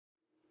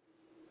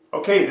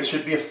Okay, this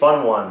should be a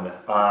fun one.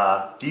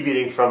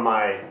 Deviating from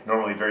my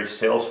normally very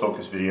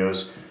sales-focused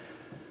videos,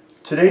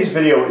 today's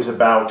video is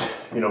about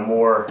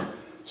more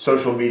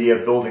social media,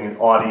 building an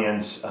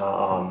audience,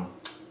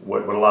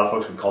 what a lot of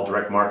folks would call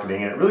direct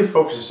marketing, and it really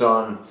focuses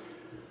on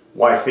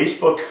why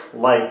Facebook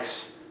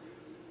likes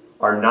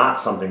are not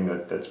something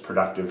that's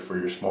productive for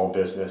your small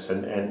business.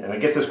 And I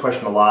get this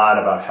question a lot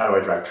about how do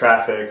I drive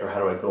traffic or how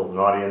do I build an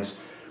audience,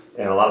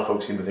 and a lot of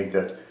folks seem to think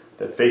that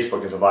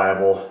Facebook is a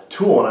viable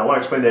tool, and I want to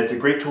explain that it's a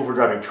great tool for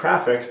driving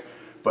traffic,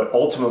 but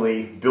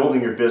ultimately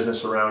building your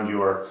business around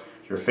your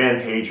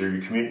fan page or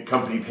your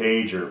company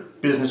page or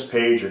business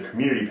page or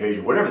community page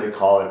or whatever they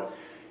call it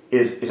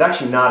is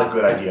actually not a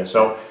good idea.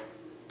 So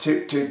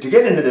to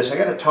get into this, I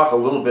got to talk a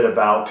little bit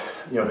about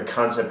the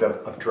concept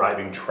of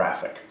driving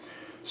traffic.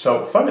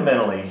 So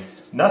fundamentally,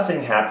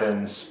 nothing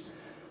happens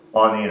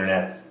on the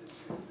internet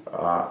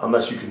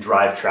unless you can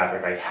drive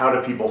traffic, right? How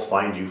do people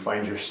find you,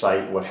 find your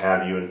site, what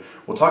have you? And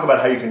we'll talk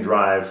about how you can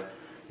drive,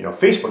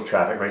 Facebook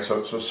traffic, right?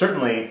 So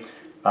certainly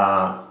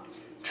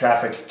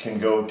traffic can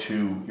go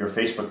to your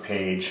Facebook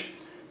page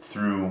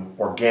through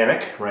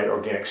organic, right?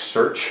 Organic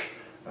search,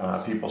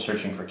 people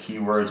searching for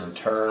keywords and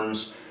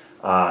terms.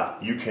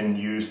 You can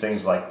use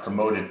things like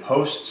promoted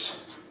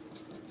posts,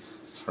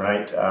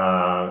 right?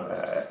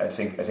 I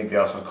think they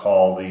also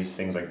call these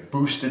things like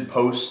boosted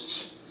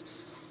posts.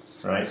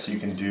 Right, so you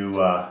can do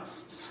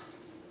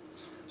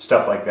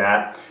stuff like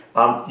that.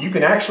 You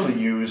can actually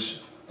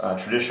use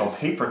traditional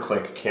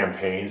pay-per-click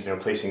campaigns,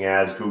 placing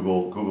ads,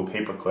 Google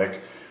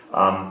pay-per-click.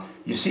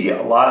 You see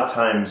a lot of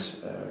times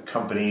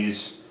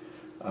companies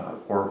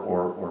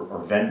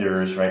or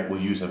vendors, right, will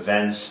use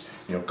events.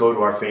 Go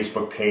to our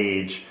Facebook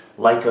page,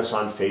 like us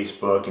on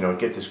Facebook.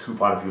 Get this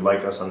coupon if you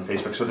like us on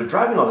Facebook. So they're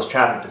driving all this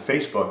traffic to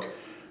Facebook,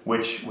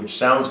 which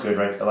sounds good,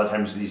 right? A lot of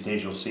times these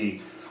days you'll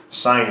see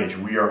signage.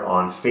 We are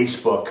on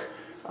Facebook.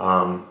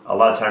 A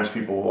lot of times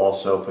people will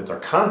also put their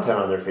content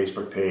on their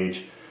Facebook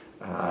page,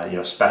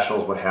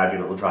 specials, what have you.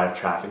 They'll drive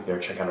traffic there.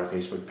 Check out our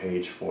Facebook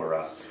page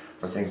for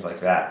things like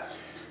that.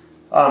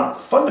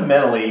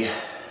 Fundamentally,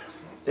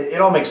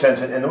 it all makes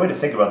sense, and the way to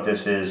think about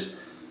this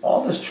is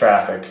all this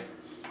traffic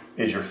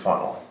is your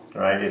funnel,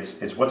 right?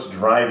 It's what's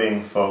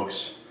driving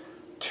folks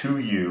to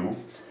you,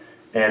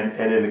 and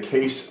in the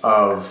case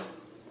of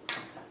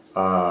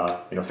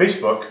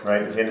Facebook,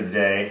 right? At the end of the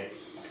day,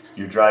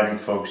 you're driving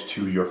folks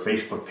to your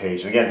Facebook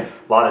page. And again,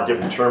 a lot of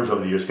different terms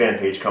over the years: fan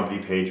page, company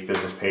page,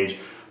 business page.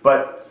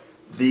 But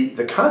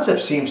the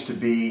concept seems to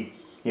be,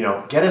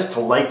 get us to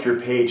like your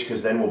page,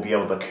 because then we'll be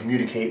able to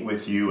communicate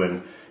with you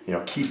and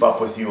keep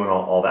up with you and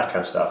all that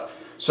kind of stuff.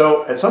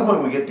 So at some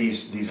point we get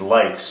these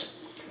likes,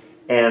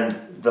 and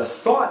the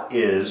thought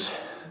is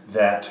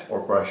that,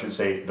 or I should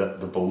say,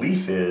 the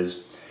belief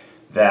is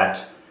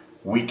that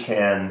we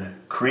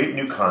can create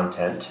new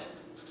content.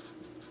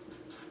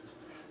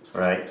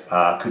 Right?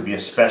 Could be a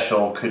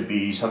special, could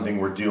be something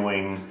we're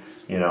doing,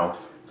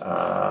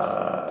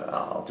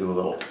 I'll do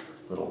a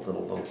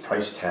little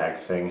price tag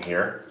thing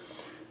here.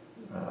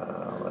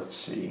 Let's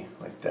see,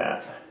 like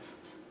that.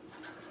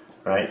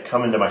 Right?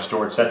 Come into my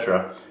store,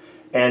 etc.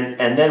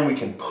 And then we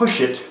can push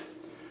it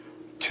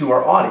to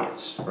our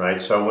audience,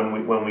 right? So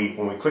when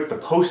we click the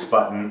post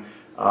button,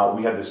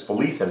 we have this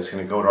belief that it's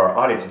going to go to our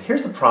audience. And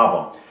here's the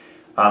problem.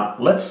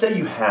 Let's say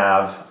you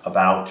have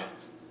about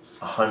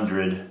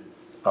 100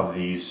 of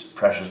these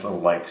precious little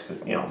likes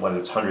that, whether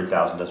it's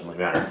 100,000 doesn't really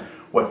matter.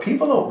 What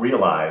people don't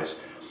realize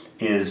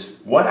is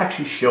what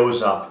actually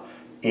shows up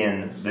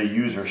in the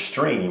user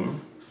stream,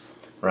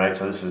 right?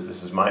 So this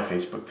is my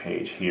Facebook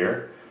page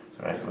here,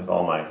 right, with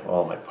all my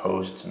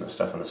posts and the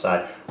stuff on the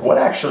side. What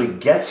actually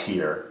gets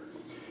here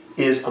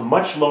is a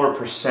much lower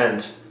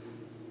percent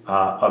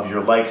of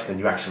your likes than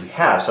you actually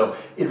have. So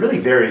it really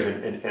varies,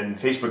 and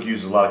Facebook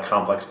uses a lot of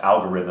complex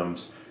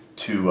algorithms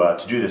to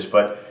do this.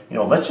 But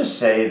let's just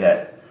say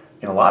that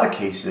in a lot of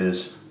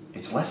cases,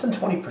 it's less than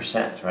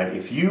 20%, right?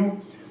 If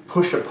you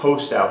push a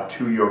post out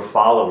to your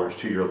followers,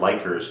 to your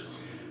likers,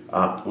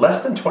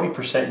 less than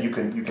 20% you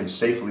can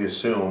safely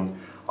assume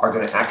are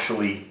going to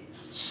actually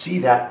see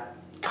that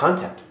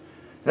content.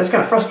 And that's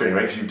kind of frustrating,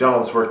 right? Because you've done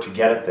all this work to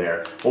get it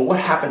there. Well, what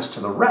happens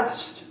to the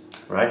rest,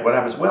 right? What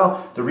happens?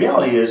 Well, the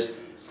reality is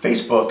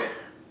Facebook,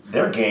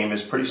 their game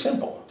is pretty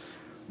simple.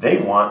 They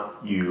want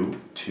you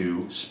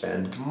to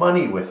spend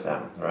money with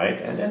them, right?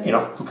 And then,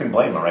 who can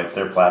blame them, right? It's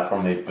their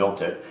platform, they've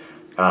built it.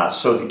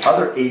 So the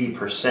other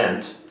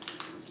 80%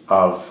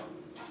 of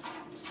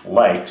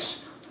likes,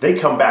 they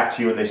come back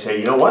to you and they say,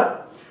 you know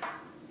what?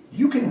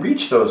 You can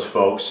reach those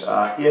folks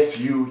if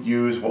you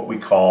use what we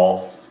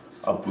call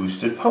a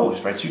boosted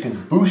post, right? So you can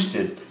boost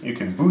it, you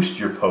can boost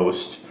your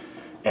post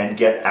and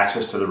get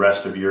access to the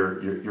rest of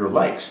your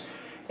likes.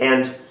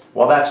 And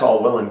while that's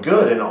all well and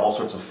good and all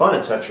sorts of fun,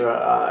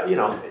 etc.,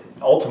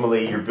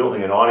 ultimately you're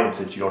building an audience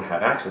that you don't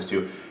have access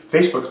to.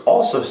 Facebook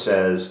also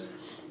says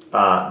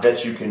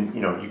that you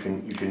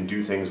can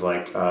do things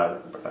like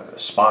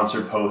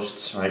sponsored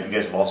posts, right? You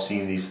guys have all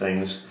seen these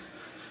things.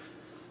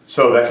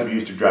 So that can be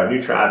used to drive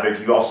new traffic.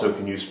 You also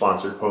can use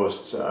sponsored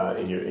posts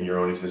in your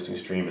own existing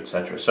stream,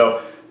 etc.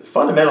 So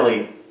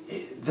fundamentally,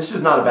 this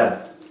is not a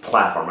bad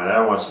platform, and I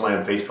don't want to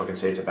slam Facebook and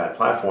say it's a bad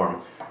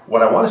platform.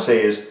 What I want to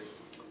say is,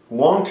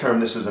 long term,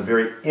 this is a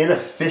very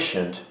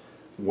inefficient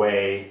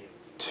way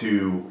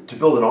to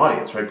build an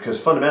audience, right? Because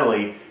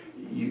fundamentally,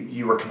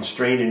 you are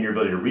constrained in your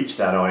ability to reach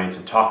that audience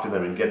and talk to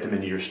them and get them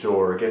into your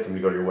store or get them to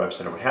go to your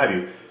website or what have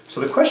you.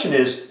 So the question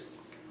is,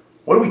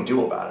 what do we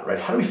do about it, right?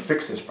 How do we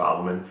fix this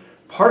problem? And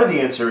part of the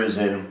answer is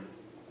in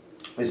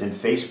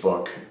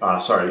Facebook,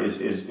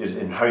 is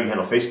in how you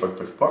handle Facebook,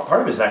 but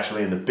part of it is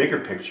actually in the bigger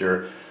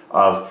picture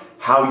of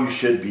how you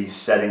should be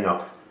setting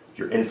up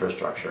your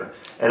infrastructure.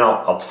 And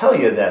I'll tell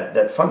you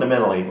that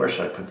fundamentally, where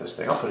should I put this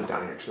thing? I'll put it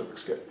down here because it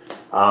looks good.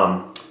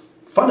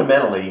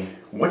 Fundamentally,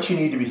 what you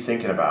need to be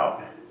thinking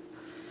about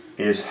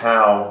is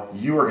how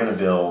you are going to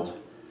build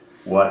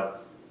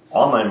what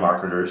online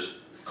marketers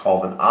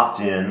call an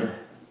opt-in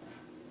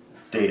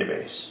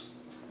database,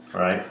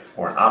 right?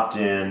 Or an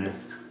opt-in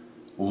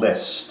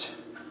list,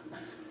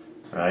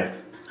 right?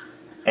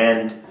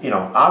 And, you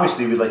know,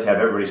 obviously we'd like to have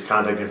everybody's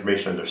contact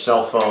information on their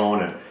cell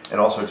phone and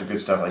all sorts of good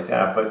stuff like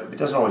that, but it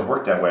doesn't always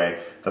work that way.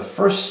 The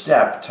first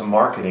step to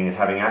marketing and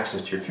having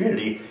access to your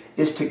community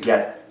is to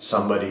get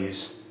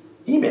somebody's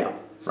email,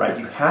 right?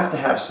 You have to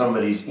have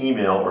somebody's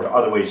email or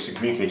other ways to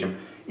communicate them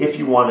if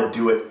you want to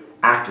do it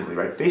actively,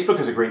 right? Facebook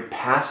is a great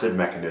passive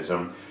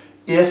mechanism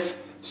if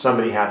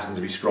somebody happens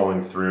to be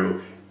scrolling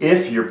through,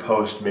 if your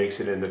post makes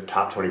it in the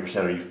top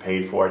 20% or you've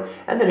paid for it,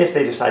 and then if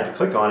they decide to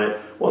click on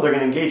it, well, they're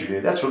going to engage with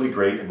you. That's really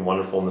great and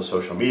wonderful in the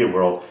social media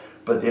world,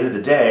 but at the end of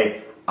the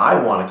day, I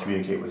want to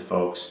communicate with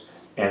folks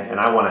and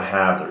I want to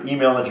have their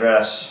email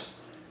address,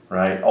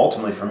 right?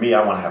 Ultimately for me,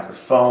 I want to have their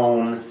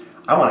phone,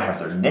 I want to have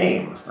their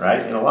name,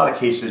 right? In a lot of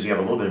cases, you have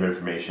a little bit of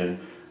information.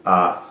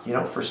 You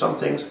know, for some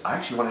things, I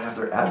actually want to have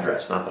their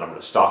address. Not that I'm going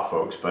to stalk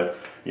folks, but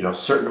you know,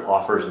 certain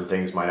offers and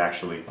things might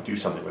actually do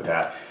something with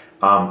that.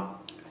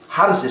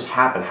 How does this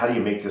happen? How do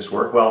you make this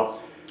work?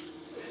 Well,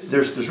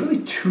 there's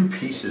really two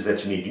pieces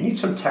that you need. You need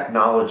some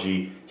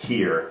technology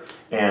here,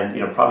 and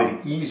you know, probably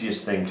the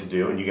easiest thing to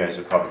do, and you guys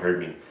have probably heard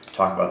me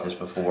talk about this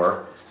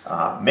before,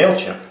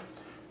 MailChimp,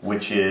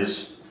 which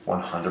is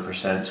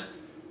 100%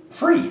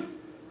 free.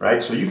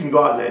 Right? So you can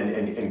go out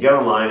and get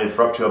online, and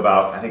for up to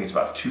about, I think it's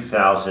about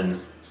 2,000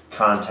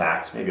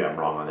 contacts, maybe I'm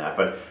wrong on that,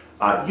 but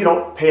you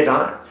don't pay a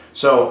dime.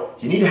 So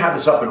you need to have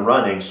this up and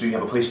running so you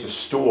have a place to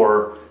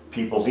store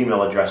people's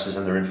email addresses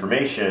and their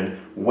information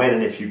when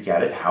and if you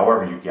get it,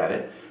 however you get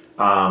it.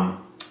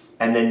 And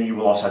then you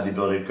will also have the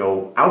ability to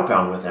go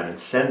outbound with them and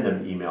send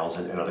them emails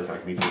and other kind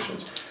of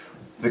communications.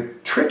 The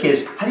trick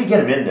is, how do you get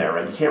them in there,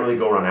 right? You can't really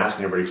go around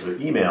asking everybody for their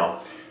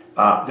email.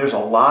 There's a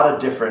lot of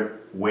different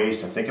ways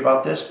to think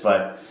about this,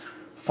 but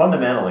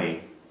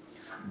fundamentally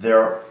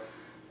there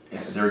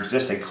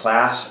exists a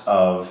class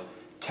of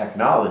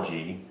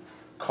technology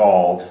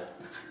called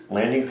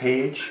landing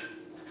page,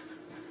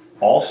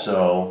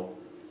 also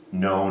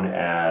known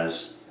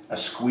as a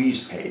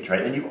squeeze page,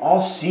 right? And you've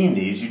all seen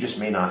these, you just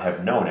may not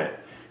have known it.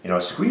 You know,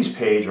 a squeeze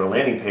page or a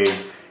landing page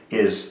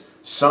is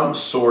some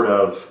sort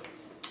of,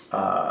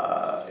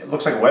 it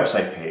looks like a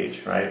website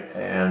page, right?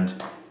 And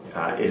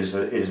it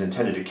is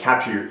intended to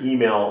capture your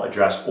email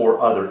address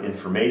or other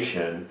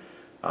information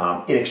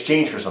in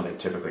exchange for something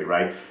typically,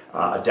 right?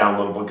 A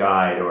downloadable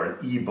guide or an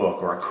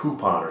ebook or a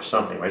coupon or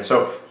something, right?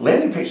 So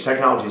landing page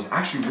technology is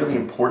actually really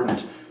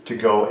important to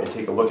go and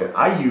take a look at.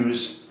 I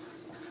use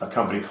a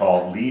company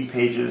called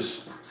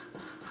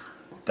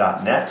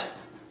leadpages.net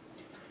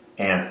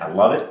and I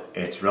love it.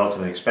 It's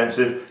relatively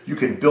expensive. You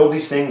can build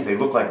these things, they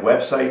look like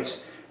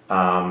websites.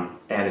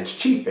 And it's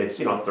cheap. It's,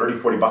 you know, 30,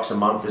 40 bucks a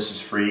month. This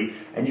is free.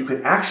 And you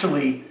can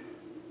actually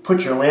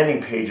put your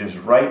landing pages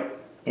right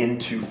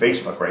into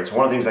Facebook, right? So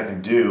one of the things I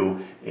can do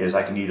is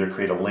I can either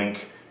create a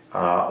link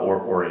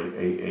or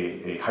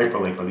a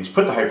hyperlink, or at least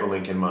put the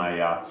hyperlink in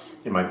my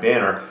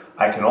banner.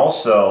 I can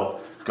also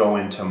go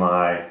into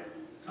my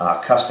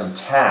custom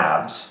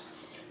tabs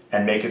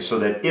and make it so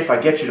that if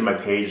I get you to my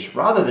page,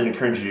 rather than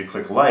encouraging you to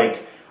click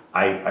like,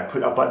 I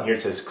put a button here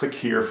that says click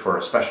here for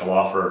a special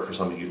offer for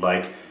something you'd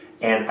like.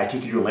 And I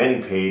take you to a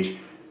landing page,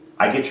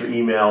 I get your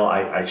email,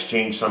 I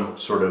exchange some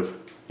sort of,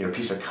 you know,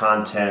 piece of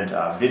content,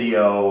 a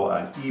video,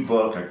 an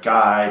ebook, a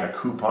guide, a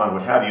coupon,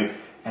 what have you,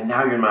 and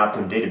now you're in my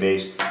opt-in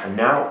database, and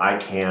now I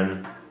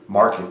can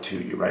market to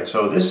you, right?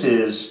 So this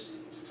is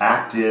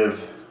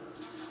active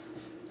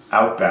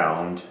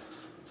outbound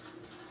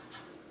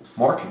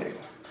marketing,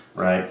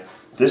 right?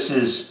 This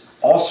is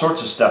all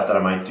sorts of stuff that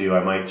I might do.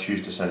 I might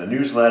choose to send a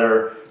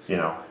newsletter, you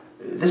know.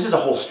 This is a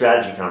whole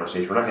strategy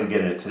conversation. We're not going to get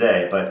into it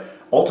today, but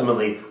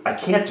ultimately, I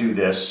can't do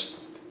this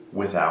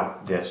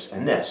without this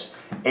and this.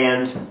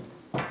 And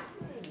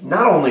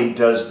not only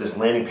does this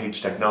landing page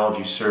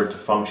technology serve to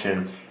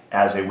function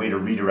as a way to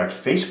redirect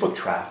Facebook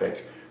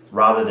traffic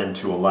rather than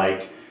to a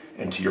like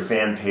and to your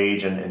fan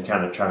page and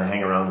kind of trying to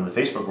hang around in the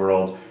Facebook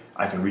world,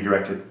 I can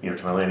redirect it, you know,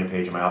 to my landing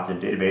page and my opt-in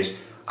database.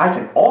 I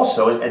can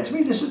also, and to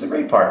me this is the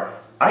great part,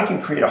 I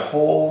can create a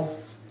whole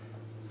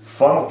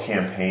funnel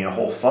campaign, a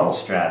whole funnel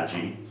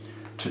strategy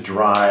to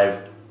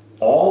drive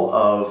all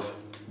of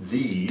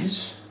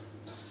these,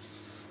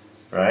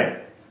 right,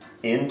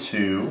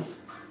 into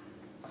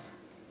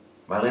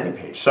my landing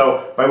page.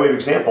 So by way of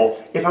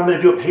example, if I'm going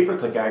to do a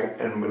pay-per-click ad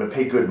and I'm going to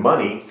pay good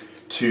money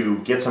to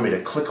get somebody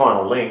to click on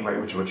a link, right,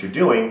 which is what you're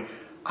doing,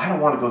 I don't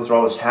want to go through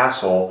all this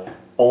hassle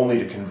only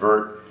to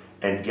convert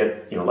and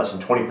get less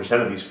than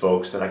 20% of these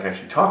folks that I can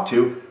actually talk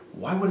to.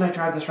 Why wouldn't I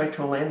drive this right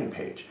to a landing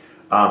page?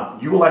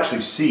 You will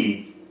actually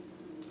see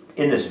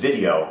in this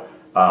video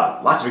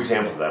lots of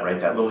examples of that, right?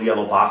 That little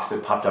yellow box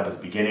that popped up at the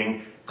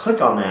beginning,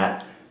 click on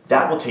that.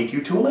 That will take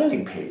you to a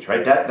landing page,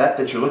 right?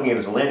 That you're looking at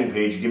as a landing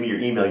page. You give me your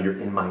email, you're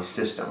in my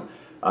system.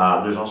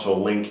 There's also a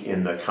link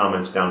in the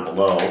comments down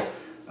below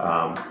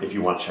if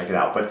you want to check it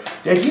out. But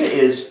the idea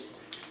is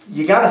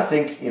you got to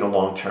think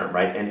long term,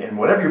 right? And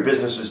whatever your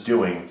business is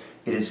doing,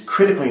 it is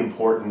critically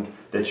important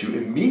that you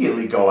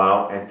immediately go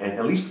out and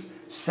at least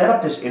set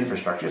up this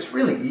infrastructure. It's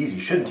really easy.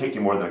 It shouldn't take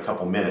you more than a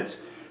couple minutes.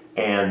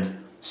 And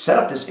set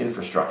up this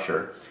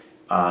infrastructure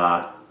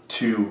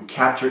to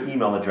capture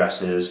email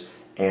addresses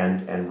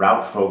and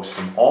route folks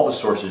from all the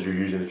sources you're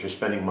using that you're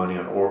spending money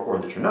on or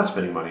that you're not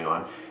spending money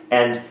on,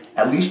 and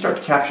at least start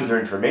to capture their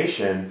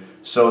information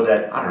so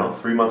that, I don't know,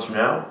 3 months from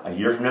now, a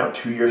year from now,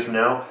 2 years from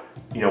now,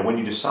 when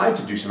you decide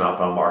to do some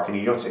outbound marketing,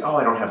 you don't say, oh,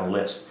 I don't have a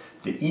list.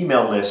 The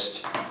email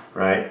list,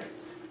 right?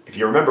 If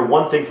you remember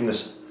one thing from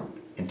this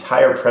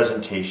entire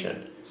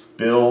presentation,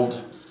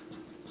 build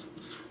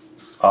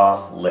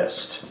a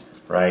list,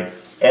 right?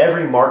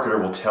 Every marketer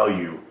will tell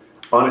you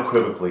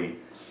unequivocally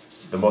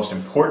the most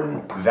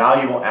important,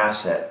 valuable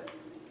asset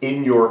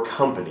in your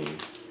company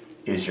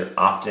is your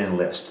opt-in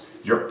list,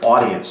 your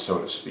audience, so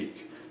to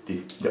speak.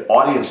 The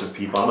audience of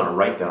people, I'm going to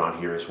write that on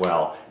here as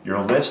well. Your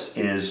list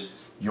is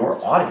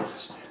your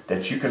audience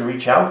that you can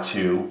reach out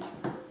to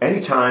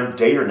anytime,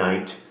 day or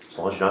night, as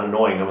long as you're not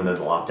annoying them and then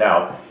they'll opt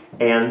out,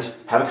 and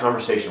have a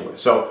conversation with.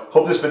 So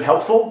hope this has been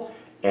helpful,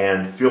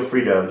 and feel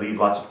free to leave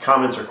lots of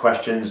comments or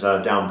questions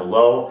down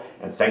below,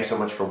 and thanks so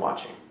much for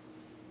watching.